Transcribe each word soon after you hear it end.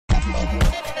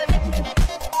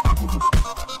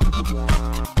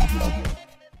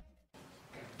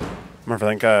Murphy,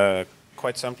 I think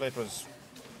quite simply it was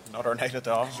not our night at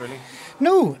the office, really.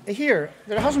 No, there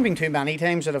hasn't been too many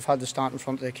times that I've had to stand in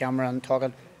front of the camera and talk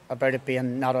about it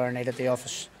being not our night at the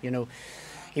office. You know,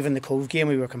 even the Cove game,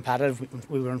 we were competitive.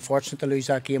 We were unfortunate to lose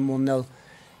that game 1-0.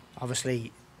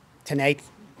 Obviously, tonight,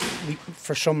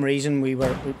 for some reason, we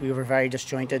were very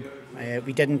disjointed.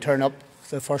 We didn't turn up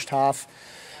the first half.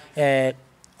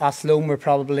 Athlone were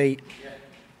probably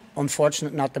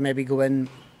unfortunate not to maybe go in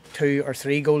 2 or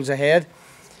 3 goals ahead.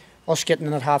 Us getting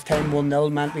in at half time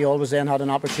 1-0 meant we always then had an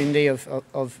opportunity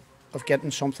of getting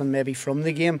something maybe from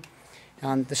the game.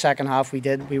 And the second half we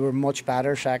did. We were much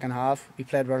better second half. We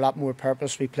played with a lot more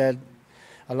purpose. We played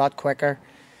a lot quicker.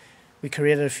 We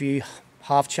created a few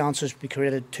half chances. We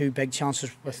created 2 big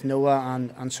chances with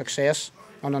Noah and Success.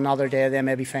 On another day they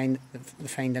maybe find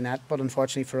the net, but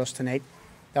unfortunately for us tonight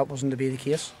that wasn't to be the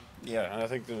case. Yeah, and I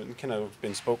think it kind of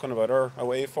been spoken about our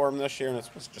away form this year, and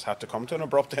it's just had to come to an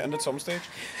abrupt end at some stage.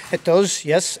 It does,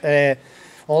 yes.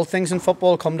 All things in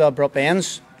football come to abrupt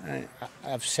ends.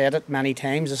 I've said it many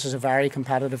times, this is a very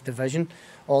competitive division.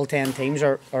 All 10 teams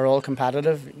are all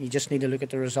competitive. You just need to look at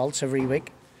the results every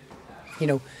week. You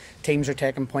know, teams are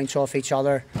taking points off each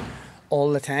other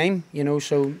all the time, you know,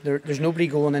 so there's nobody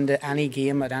going into any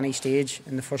game at any stage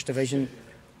in the first division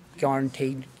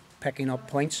guaranteed picking up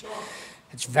points.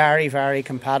 It's very, very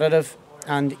competitive,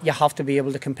 and you have to be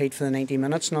able to compete for the 90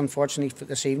 minutes. And unfortunately, for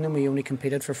this evening, we only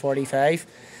competed for 45.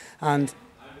 And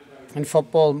in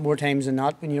football, more times than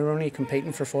not, when you're only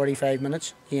competing for 45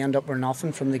 minutes, you end up with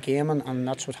nothing from the game, and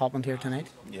that's what happened here tonight.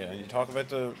 Yeah, and you talk about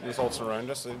the results around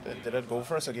us. Did it go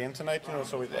for us again tonight? You know,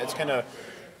 so it's kind of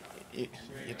you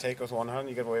take with one hand,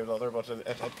 you give away with the other, but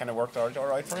it kind of worked out all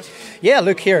right for us. Yeah,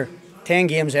 look here, 10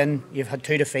 games in, you've had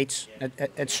 2 defeats.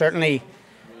 It's certainly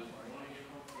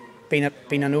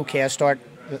been an okay start,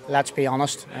 let's be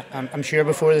honest. I'm sure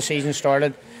before the season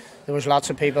started there was lots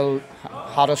of people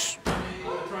had us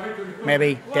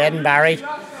maybe dead and buried,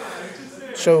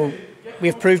 so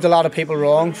we've proved a lot of people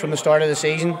wrong from the start of the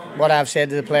season. What I've said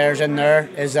to the players in there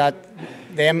is that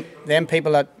them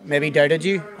people that maybe doubted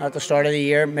you at the start of the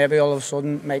year maybe all of a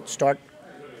sudden might start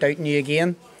doubting you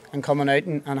again and coming out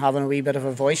and having a wee bit of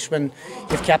a voice when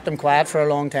you've kept them quiet for a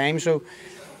long time. So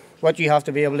what you have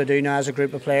to be able to do now as a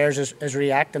group of players is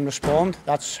react and respond.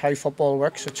 That's how football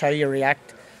works. It's how you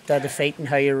react to a defeat and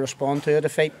how you respond to a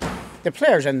defeat. The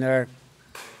players in there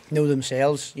know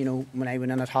themselves. You know, when I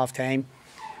went in at half time,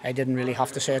 I didn't really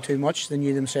have to say too much. They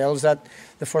knew themselves that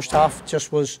the first half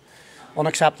just was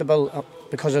unacceptable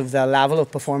because of the level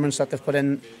of performance that they've put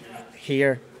in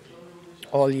here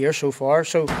all year so far.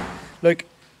 So look,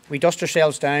 we dust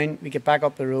ourselves down, we get back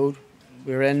up the road.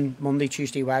 We're in Monday,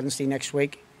 Tuesday, Wednesday next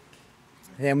week.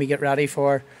 Then we get ready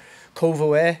for Cove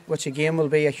away, which again will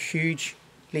be a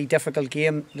hugely difficult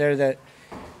game. They're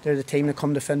the team that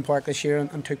come to Finn Park this year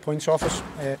and took points off us,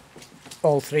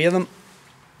 all 3 of them,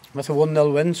 with a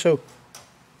 1-0 win. So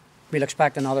we'll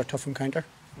expect another tough encounter.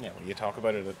 Yeah, when you talk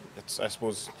about it, it's, I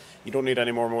suppose you don't need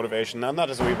any more motivation than that.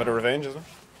 It's a wee bit of revenge, isn't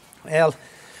it? Well,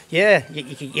 yeah,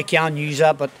 you can use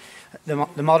that, but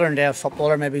the modern day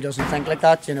footballer maybe doesn't think like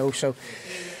that, you know. So,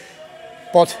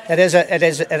 but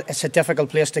it's a difficult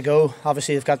place to go.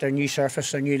 Obviously, they've got their new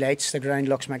surface, their new lights. The ground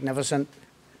looks magnificent.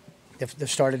 They've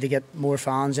started to get more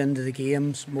fans into the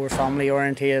games, more family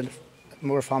oriented,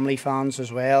 more family fans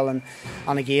as well. And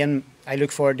again, I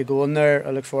look forward to going there.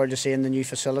 I look forward to seeing the new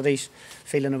facilities,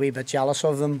 feeling a wee bit jealous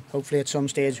of them. Hopefully at some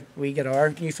stage we get our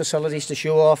new facilities to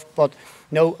show off. But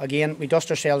no, again, we dust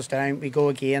ourselves down, we go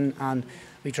again, and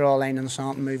we draw a line in the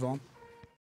sand and move on.